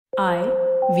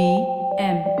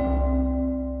IVM.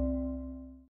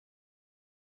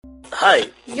 Hi,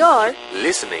 You're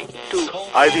listening to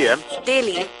IVM.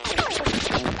 daily.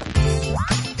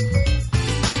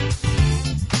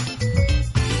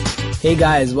 Hey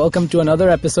guys, welcome to another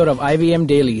episode of IVM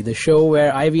Daily, the show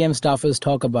where IVM staffers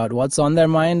talk about what's on their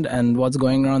mind and what's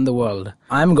going around the world.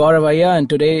 I'm Gaurav Iyer, and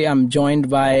today I'm joined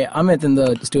by Amit in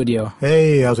the studio.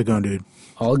 Hey, how's it going, dude?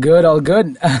 All good, all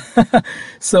good.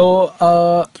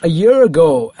 So, a year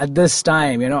ago at this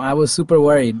time, I was super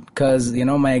worried because,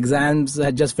 my exams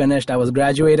had just finished. I was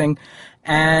graduating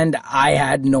and I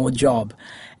had no job.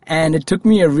 And it took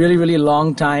me a really, really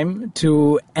long time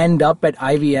to end up at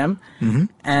IVM. Mm-hmm.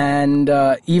 And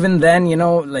even then,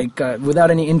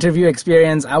 without any interview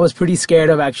experience, I was pretty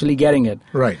scared of actually getting it.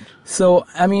 Right. So,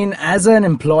 as an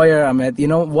employer, Amit,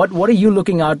 what are you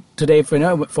looking out today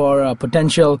for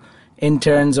potential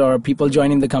interns or people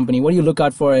joining the company? What do you look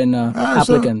out for in an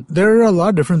applicant? So there are a lot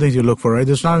of different things you look for, right?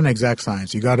 It's not an exact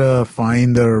science. You got to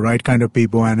find the right kind of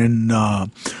people. And in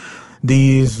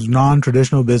these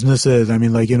non-traditional businesses,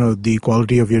 the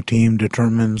quality of your team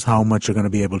determines how much you're going to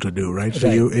be able to do, right? So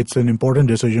it's an important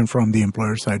decision from the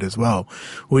employer side as well,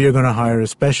 who you're going to hire,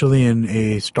 especially in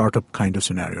a startup kind of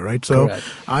scenario, right? So correct.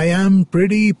 I am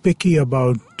pretty picky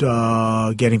about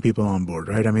getting people on board,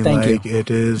 right?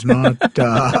 It is not,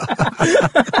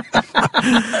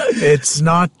 it's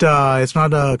not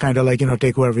a kind of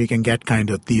take whoever you can get kind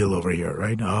of deal over here,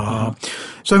 right?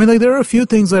 So there are a few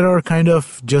things that are kind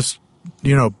of just,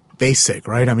 basic,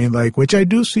 right? Which I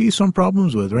do see some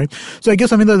problems with, right? So I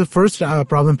guess, the first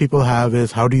problem people have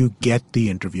is how do you get the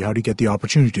interview? How do you get the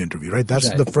opportunity to interview, right? That's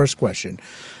the first question.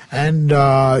 And,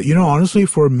 honestly,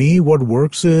 for me, what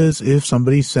works is if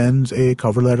somebody sends a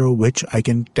cover letter, which I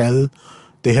can tell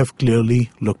they have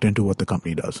clearly looked into what the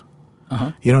company does.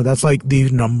 Uh-huh. That's like the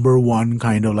number one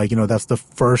kind of that's the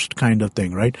first kind of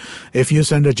thing, right? If you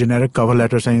send a generic cover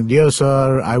letter saying, "Dear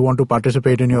sir, I want to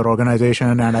participate in your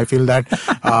organization and I feel that,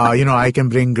 I can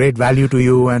bring great value to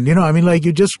you." And,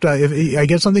 you just, if I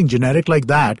get something generic like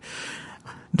that,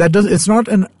 that's not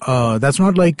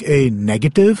like a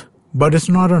negative, but it's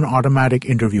not an automatic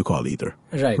interview call either.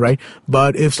 Right.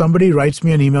 But if somebody writes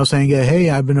me an email saying, "Hey,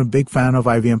 I've been a big fan of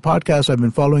IVM Podcast. I've been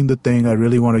following the thing. I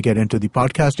really want to get into the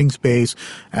podcasting space.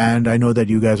 And I know that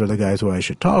you guys are the guys who I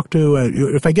should talk to."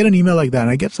 If I get an email like that, and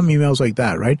I get some emails like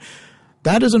that, right?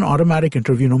 That is an automatic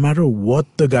interview no matter what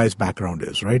the guy's background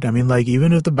is, right?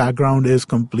 Even if the background is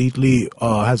completely,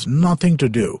 has nothing to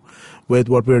do with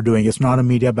what we're doing. It's not a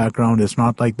media background. It's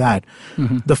not like that.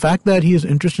 Mm-hmm. The fact that he is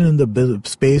interested in the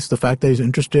space, the fact that he's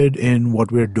interested in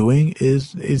what we're doing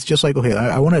is just like, okay,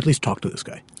 I want to at least talk to this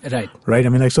guy. Right.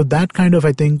 So that kind of,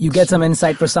 I think you get some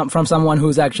insight from someone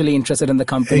who's actually interested in the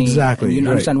company. Exactly. And you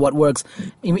understand what works.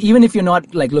 Even if you're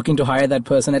not looking to hire that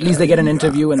person, at least they get an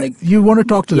interview and you want to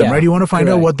talk to them, right? You want to find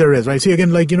out what there is, right? See,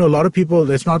 again, a lot of people,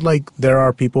 it's not like there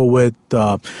are people with,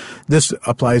 this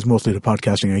applies mostly to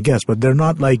podcasting, I guess, but they're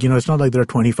not it's not like there are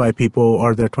 25 people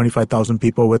or there are 25,000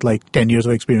 people with 10 years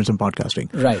of experience in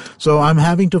podcasting. Right. So I'm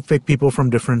having to pick people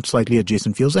from different slightly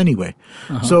adjacent fields anyway.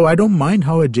 Uh-huh. So I don't mind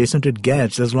how adjacent it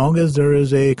gets as long as there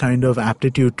is a kind of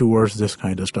aptitude towards this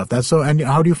kind of stuff. And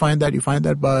how do you find that? You find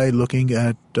that by looking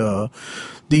at,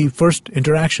 the first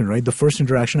interaction, right? The first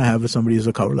interaction I have with somebody is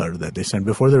a cover letter that they send.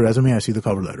 Before the resume, I see the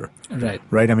cover letter. Right.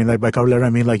 Right? By cover letter,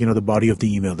 the body of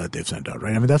the email that they've sent out,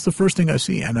 right? That's the first thing I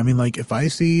see. And if I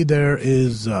see there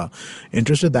is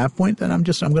interest at that point, then I'm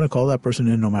going to call that person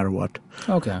in no matter what.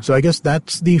 Okay. So I guess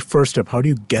that's the first step. How do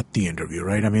you get the interview,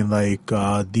 right? Then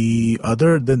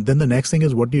the next thing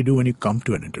is what do you do when you come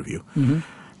to an interview? Mm-hmm.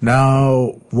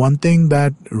 Now, one thing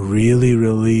that really,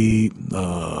 really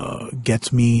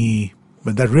gets me,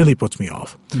 but that really puts me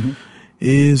off, mm-hmm.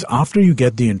 is after you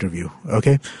get the interview,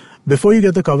 okay? Before you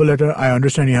get the cover letter, I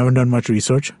understand you haven't done much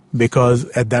research because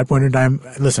at that point in time,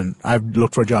 listen, I've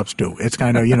looked for jobs too. It's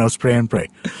kind of, spray and pray.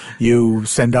 You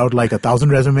send out 1,000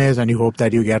 resumes and you hope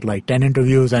that you get 10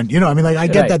 interviews and, I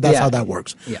get that that's how that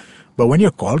works. Yeah. But when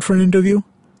you're called for an interview,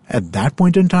 at that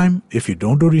point in time, if you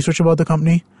don't do research about the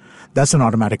company, that's an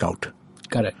automatic out.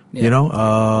 Correct. Yeah.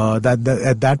 That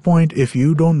at that point, if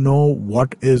you don't know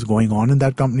what is going on in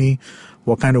that company,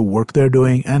 what kind of work they're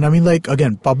doing, and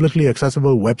again, publicly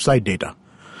accessible website data.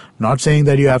 Not saying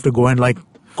that you have to go and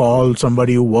call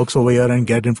somebody who works over here and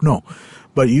get info. No.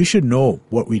 But you should know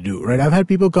what we do, right? I've had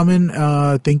people come in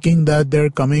thinking that they're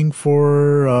coming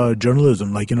for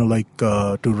journalism,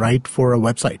 to write for a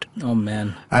website. Oh,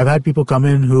 man. I've had people come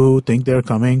in who think they're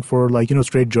coming for,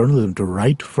 straight journalism, to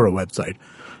write for a website.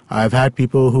 I've had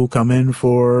people who come in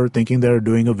for thinking they're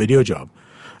doing a video job.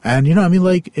 And, I mean,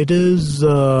 like, it is,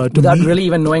 to Without me, really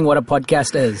even knowing what a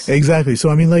podcast is. Exactly. So,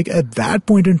 I mean, like, at that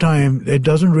point in time, it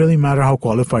doesn't really matter how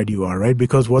qualified you are, right?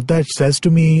 Because what that says to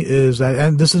me is that,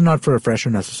 and this is not for a fresher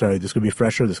necessarily, this could be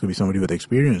fresher, this could be somebody with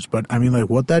experience, but I mean, like,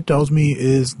 what that tells me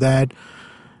is that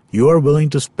you are willing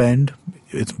to spend,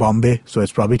 it's Bombay, so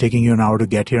it's probably taking you an hour to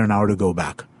get here, an hour to go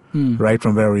back. Right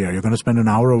from where we are. You're going to spend an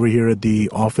hour over here at the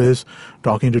office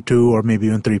talking to 2 or maybe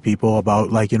even 3 people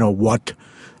about, like, what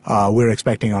we're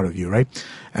expecting out of you, right?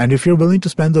 And if you're willing to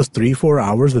spend those 3-4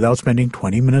 hours without spending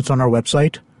 20 minutes on our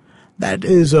website, that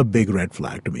is a big red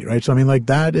flag to me, right? So, I mean, like,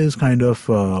 that is kind of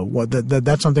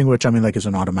that's something which, I mean, like, is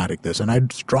an automatic this. And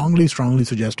I'd strongly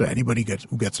suggest to anybody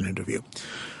who gets an interview,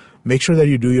 make sure that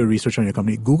you do your research on your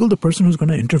company. Google the person who's going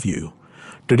to interview you.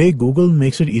 Today, Google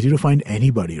makes it easy to find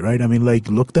anybody, right? I mean, like,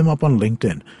 look them up on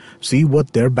LinkedIn, see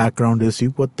what their background is, see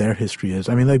what their history is.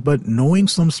 I mean, like, but knowing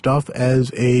some stuff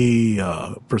as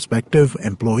a prospective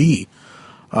employee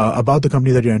about the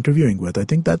company that you're interviewing with, I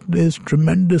think that is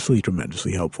tremendously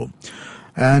helpful.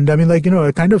 And I mean, like,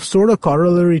 a kind of sort of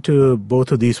corollary to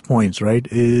both of these points, right,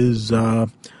 is so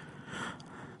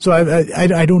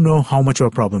I don't know how much of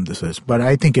a problem this is, but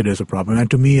I think it is a problem. And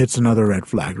to me, it's another red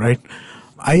flag, right?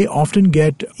 I often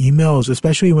get emails,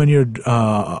 especially when you're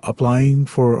applying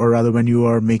for, or rather when you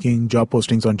are making job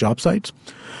postings on job sites.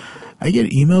 I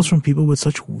get emails from people with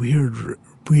such weird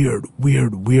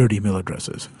email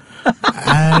addresses.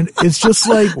 And it's just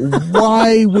like,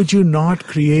 why would you not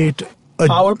create a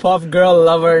Powerpuff Girl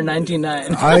Lover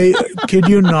 99. I kid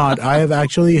you not. I have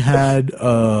actually had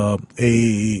a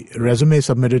resume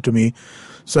submitted to me.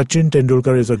 Sachin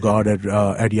Tendulkar is a god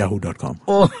at yahoo.com.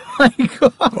 Oh my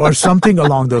God. Or something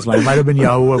along those lines. Might have been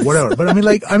Yahoo or whatever. But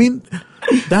I mean,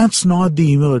 that's not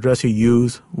the email address you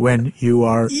use when you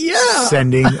are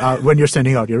sending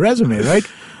out your resume, right?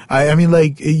 I mean,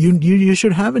 like, you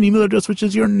should have an email address which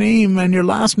is your name and your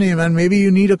last name, and maybe you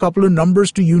need a couple of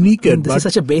numbers to unique it. This is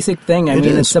such a basic thing. I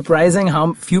mean, it's surprising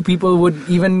how few people would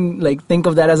even, like, think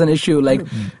of that as an issue. Like,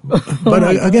 but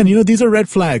again, these are red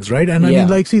flags, right? And I mean,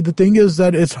 like, see, the thing is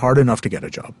that it's hard enough to get a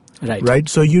job, right?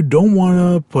 So you don't want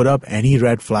to put up any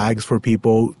red flags for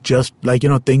people, just like,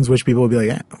 things which people will be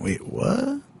like, wait,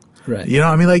 what? Right.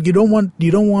 I mean, like, you don't want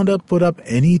to put up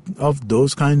any of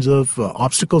those kinds of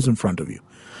obstacles in front of you.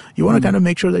 You want to kind of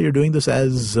make sure that you're doing this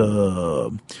as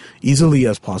easily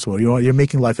as possible. You're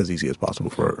making life as easy as possible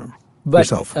for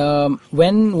yourself.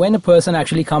 When a person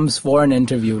actually comes for an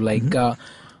interview, like,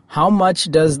 how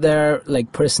much does their,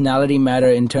 like, personality matter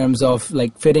in terms of,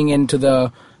 like, fitting into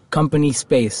the company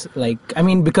space? Like, I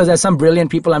mean, because there's some brilliant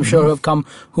people I'm sure who have come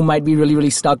who might be really,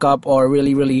 really stuck up or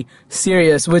really, really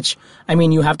serious, which, I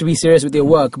mean, you have to be serious with your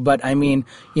work. But I mean,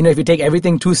 if you take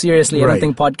everything too seriously, I don't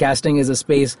think podcasting is a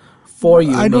space for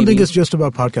you. I don't think it's just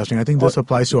about podcasting. I think this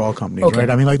applies to all companies, right?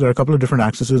 I mean, like, there are a couple of different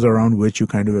axes around which you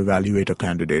kind of evaluate a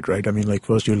candidate, right? I mean, like,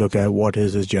 first you look at what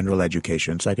is his general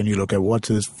education. Second, you look at what's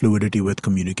his fluidity with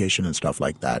communication and stuff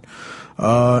like that.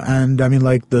 And I mean,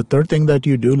 like, the third thing that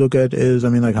you do look at is, I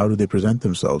mean, like, how do they present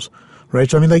themselves? Right.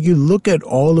 So, I mean, like, you look at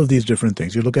all of these different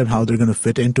things. You look at how they're going to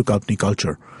fit into company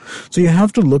culture. So you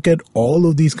have to look at all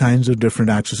of these kinds of different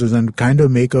axes and kind of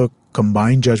make a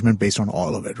combined judgment based on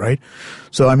all of it, right?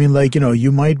 So, I mean, like,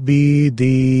 you might be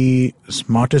the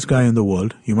smartest guy in the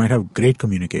world. You might have great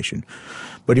communication.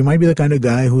 But you might be the kind of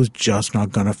guy who's just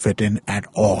not going to fit in at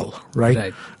all,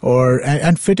 right?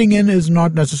 And fitting in is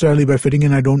not necessarily, by fitting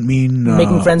in, I don't mean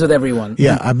making friends with everyone.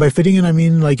 Yeah, by fitting in, I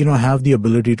mean, like, have the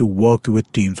ability to work with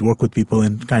teams, work with people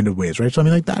in kind of ways, right? So, I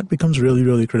mean, like, that becomes really,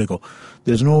 really critical.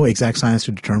 There's no exact science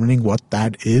to determining what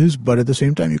that is, but at the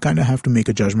same time, you kind of have to make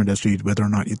a judgment as to whether or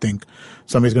not you think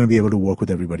somebody's going to be able to work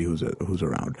with everybody who's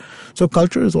around. So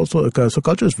culture is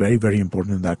culture is very, very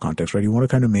important in that context, right? You want to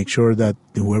kind of make sure that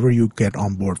whoever you get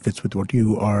on board fits with what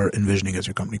you are envisioning as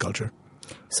your company culture.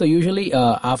 So usually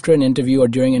after an interview or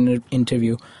during an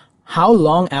interview, how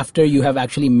long after you have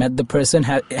actually met the person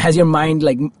has your mind,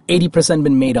 like, 80%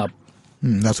 been made up?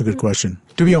 That's a good question.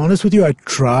 To be honest with you, I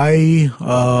try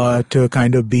to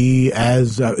kind of be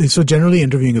as so generally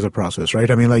interviewing is a process,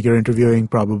 right? I mean, like, you're interviewing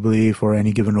probably for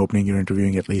any given opening, you're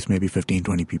interviewing at least maybe 15,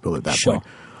 20 people at that point.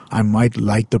 I might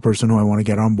like the person who I want to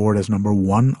get on board as number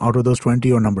 1 out of those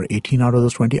 20 or number 18 out of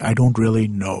those 20. I don't really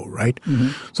know, right?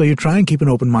 So you try and keep an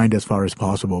open mind as far as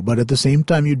possible. But at the same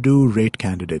time, you do rate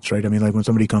candidates, right? I mean, like, when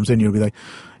somebody comes in, you'll be like,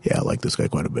 yeah, I like this guy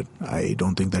quite a bit. I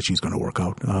don't think that she's going to work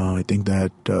out. I think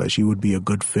that she would be a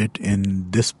good fit in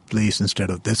this place instead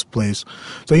of this place.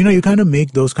 So, you kind of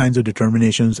make those kinds of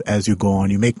determinations as you go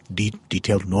on. You make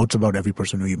detailed notes about every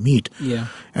person who you meet. Yeah.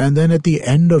 And then at the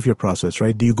end of your process,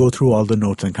 right, you go through all the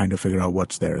notes and kind of figure out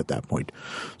what's there at that point.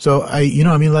 So,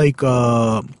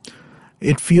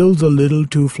 it feels a little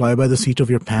too fly by the seat of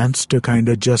your pants to kind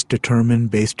of just determine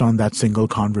based on that single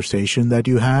conversation that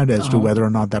you had as to whether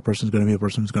or not that person's going to be a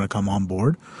person who's going to come on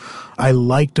board. I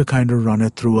like to kind of run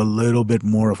it through a little bit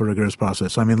more of a rigorous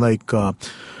process.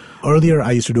 Earlier,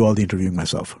 I used to do all the interviewing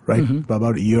myself, right? Mm-hmm.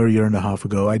 About a year and a half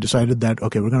ago, I decided that,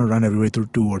 okay, we're going to run everybody through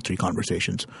 2 or 3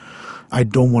 conversations. I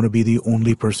don't want to be the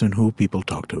only person who people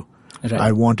talk to. Right.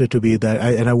 I want it to be that,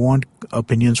 and I want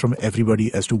opinions from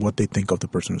everybody as to what they think of the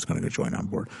person who's going to join on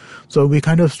board. So we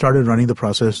kind of started running the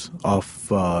process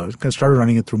started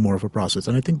running it through more of a process.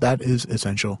 And I think that is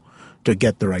essential to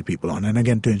get the right people on. And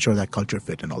again, to ensure that culture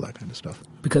fit and all that kind of stuff.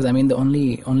 Because, I mean, the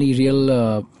only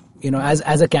real,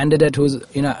 as a candidate who's,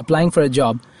 applying for a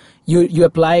job, you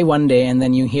apply one day and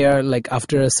then you hear like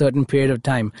after a certain period of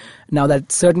time. Now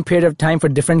that certain period of time for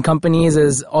different companies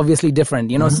is obviously different.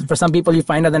 For some people you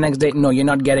find out the next day, no, you're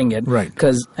not getting it. Right.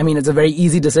 Because, it's a very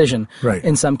easy decision right.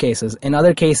 in some cases. In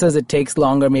other cases, it takes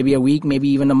longer, maybe a week, maybe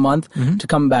even a month to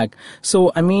come back. So,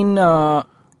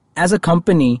 as a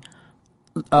company,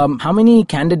 how many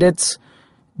candidates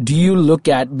do you look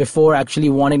at before actually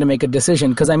wanting to make a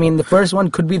decision? Because, the first one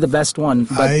could be the best one.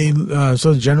 But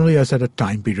so generally I set a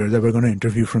time period that we're going to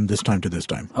interview from this time to this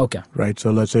time. Okay. Right. So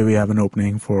let's say we have an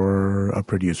opening for a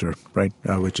producer, right?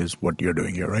 Which is what you're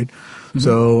doing here, right? Mm-hmm.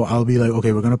 So I'll be like,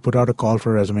 okay, we're going to put out a call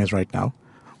for resumes right now.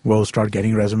 We'll start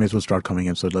getting resumes. We'll start coming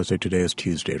in. So let's say today is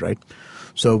Tuesday, right?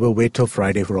 So we'll wait till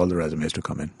Friday for all the resumes to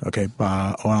come in. Okay.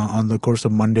 On the course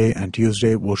of Monday and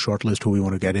Tuesday, we'll shortlist who we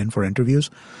want to get in for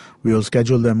interviews. We will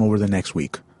schedule them over the next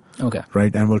week. Okay.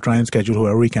 Right. And we'll try and schedule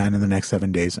whoever we can in the next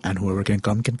 7 days. And whoever can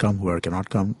come, whoever cannot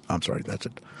come. I'm sorry. That's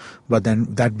it. But then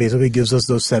that basically gives us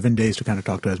those 7 days to kind of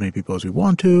talk to as many people as we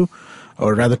want to,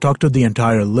 or rather talk to the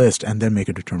entire list and then make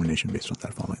a determination based on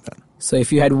that, following that. So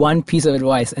if you had one piece of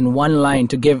advice and one line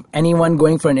to give anyone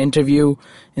going for an interview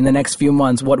in the next few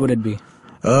months, what would it be?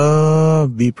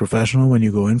 Be professional when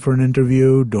you go in for an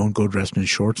interview. Don't go dressed in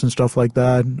shorts and stuff like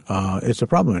that. It's a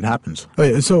problem. It happens.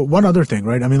 Okay, so one other thing,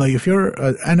 right? If you're,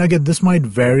 and again, this might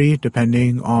vary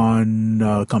depending on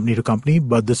company to company,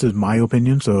 but this is my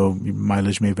opinion, so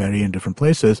mileage may vary in different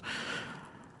places.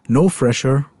 No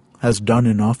fresher has done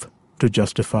enough to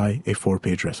justify a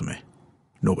 4-page resume.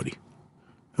 Nobody.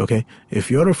 Okay?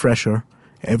 If you're a fresher,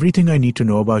 everything I need to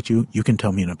know about you, you can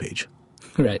tell me in a page.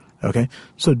 Right. Okay?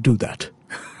 So do that.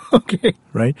 Okay.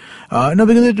 Right? No,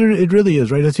 because it really is,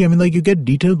 right? See, you get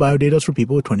detailed biodata for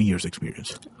people with 20 years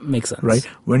experience. Makes sense. Right?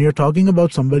 When you're talking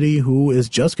about somebody who is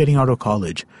just getting out of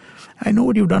college, I know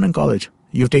what you've done in college.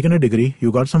 You've taken a degree,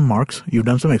 you got some marks, you've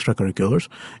done some extracurriculars,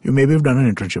 you maybe have done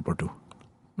an internship or 2.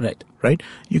 Right. Right?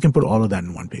 You can put all of that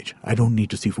in 1 page. I don't need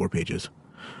to see 4 pages.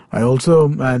 I also,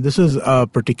 this is a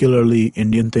particularly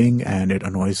Indian thing and it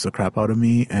annoys the crap out of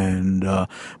me,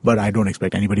 but I don't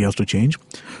expect anybody else to change.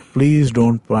 Please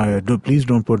don't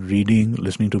put reading,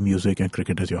 listening to music and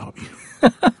cricket as your hobby.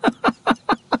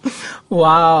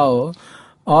 Wow.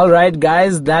 All right,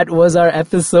 guys, that was our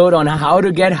episode on how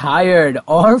to get hired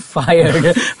or fired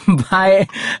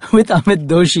with Amit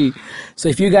Doshi. So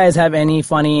if you guys have any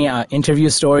funny interview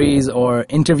stories or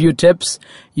interview tips,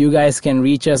 you guys can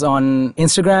reach us on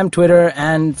Instagram, Twitter,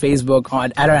 and Facebook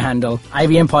at our handle,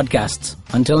 IVM Podcasts.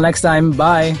 Until next time,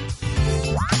 bye.